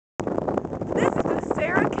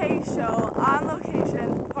Hey Show on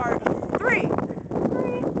location part 3.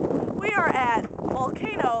 We are at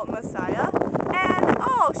Volcano, Masaya, and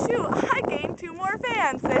oh shoot, I gained 2 more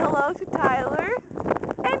fans. Say hello to Tyler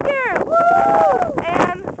and Garrett, woo!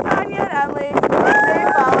 And Tanya and Emily,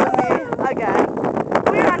 they followed me again.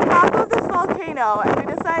 We are on top of this volcano, and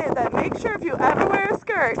we decided that make sure if you ever wear a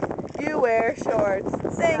skirt, you wear shorts.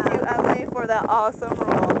 Thank you, Emily, for that awesome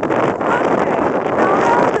rule. Okay, now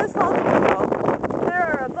around this volcano, there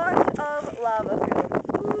are a bunch of lava fields.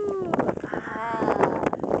 Ooh,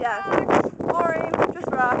 yes, boring, just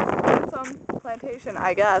rocks and some plantation,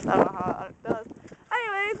 I guess. I don't know how it does.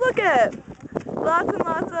 Anyways, look at it. Lots and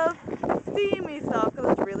lots of steamy stuff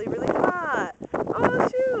because it's really, really hot. Oh,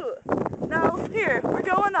 shoot. Now, here, we're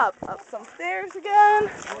going up some stairs again.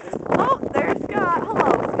 Oh, there's Scott.